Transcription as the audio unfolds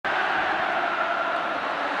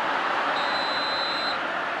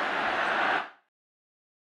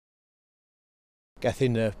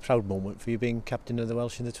Gethin, a proud moment for you being captain of the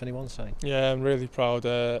Welsh Under-21 side. Yeah, I'm really proud.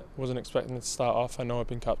 Wasn't expecting it to start off. I know I've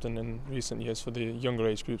been captain in recent years for the younger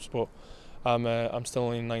age groups, but I'm still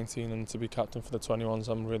only 19, and to be captain for the 21s,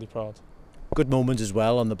 I'm really proud. Good moment as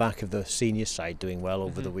well on the back of the senior side doing well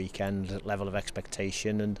over the weekend, level of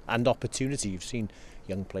expectation and opportunity. You've seen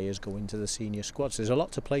young players go into the senior squads. There's a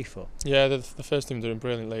lot to play for. Yeah, the first team doing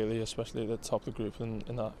brilliant lately, especially at the top of the group and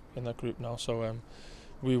in that group now. So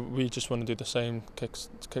we just want to do the same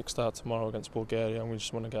kickstart tomorrow against Bulgaria, and we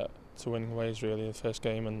just want to get to winning ways really in the first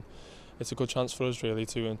game. And it's a good chance for us really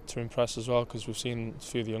to impress as well, because we've seen a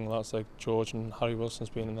few of the young lads like George and Harry Wilson's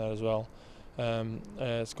been in there as well.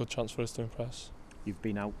 It's a good chance for us to impress. You've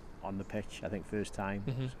been out on the pitch, I think, first time.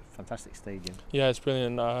 It's a fantastic stadium. Yeah, it's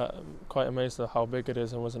brilliant. Quite amazed at how big it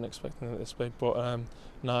is. I wasn't expecting it this big, but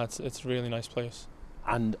no, it's a really nice place.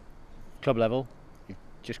 And club level, you're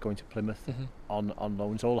just going to Plymouth on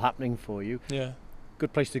loan. It's all happening for you. Yeah.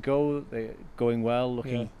 Good place to go. They're going well,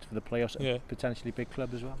 looking for the playoffs. Yeah. Potentially big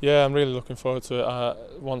club as well. Yeah, I'm really looking forward to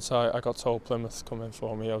it. Once I got told Plymouth come in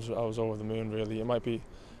for me, I was over the moon really. It might be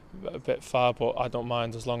a bit far, but I don't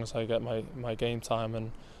mind as long as I get my game time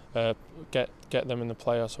and get them in the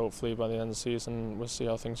playoffs. Hopefully by the end of the season, we'll see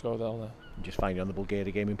how things go down there. Just finally on the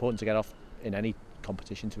Bulgaria game, important to get off in any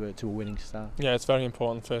competition to a winning start. Yeah, it's very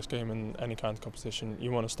important. First game in any kind of competition,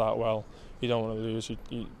 you want to start well. You don't want to lose.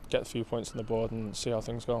 You get a few points on the board and see how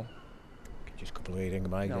things go. Just cwbl o eiriau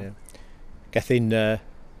Gymraeg. Gethin,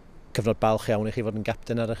 cyfnod balch iawn i chi fod yn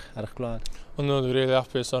captain ar eich gwlad? Ond no, dwi'n really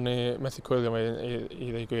hapus. O'n i methu coelio mai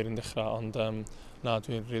i ddeu gwir yn dechrau, ond na,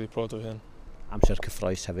 dwi'n really proud o hyn. Amser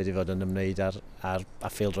cyffroes hefyd i fod yn ymwneud ar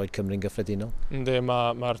Pêl-droed Cymru'n gyffredinol? Ynddi,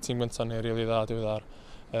 mae'r tîm gyntaf ni'n really dda diweddar.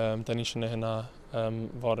 Da ni eisiau gwneud hynna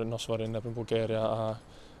nos fory yn ebyn Bulgaria,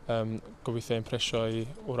 a gobeithio impresio i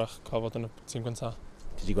wrach cael fod yn y tîm gyntaf.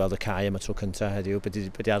 Ti wedi gweld y cae am y tro cyntaf heddiw? Be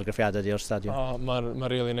di argraffiadau di o'r stadiwm? Mae'n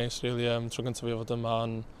really nice, really. Tro gyntaf fi fod yma,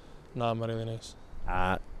 na, mae'n really nice.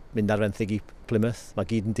 A mynd ar fenthyg i Plymouth, mae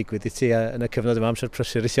gyd yn digwydd i ti yn y cyfnod yma amser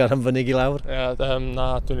prysur i ar anfynig i lawr? Na,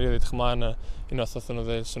 dwi'n really edrych ymlaen unwaith oedd nhw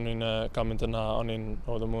dweud, so ni'n gael mynd yna, o'n i'n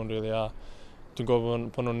over the moon, really, a dwi'n gwybod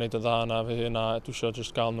bod nhw'n gwneud y dda yna, fe hynna, dwi eisiau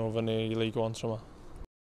just gael nhw fyny i League One tro yma.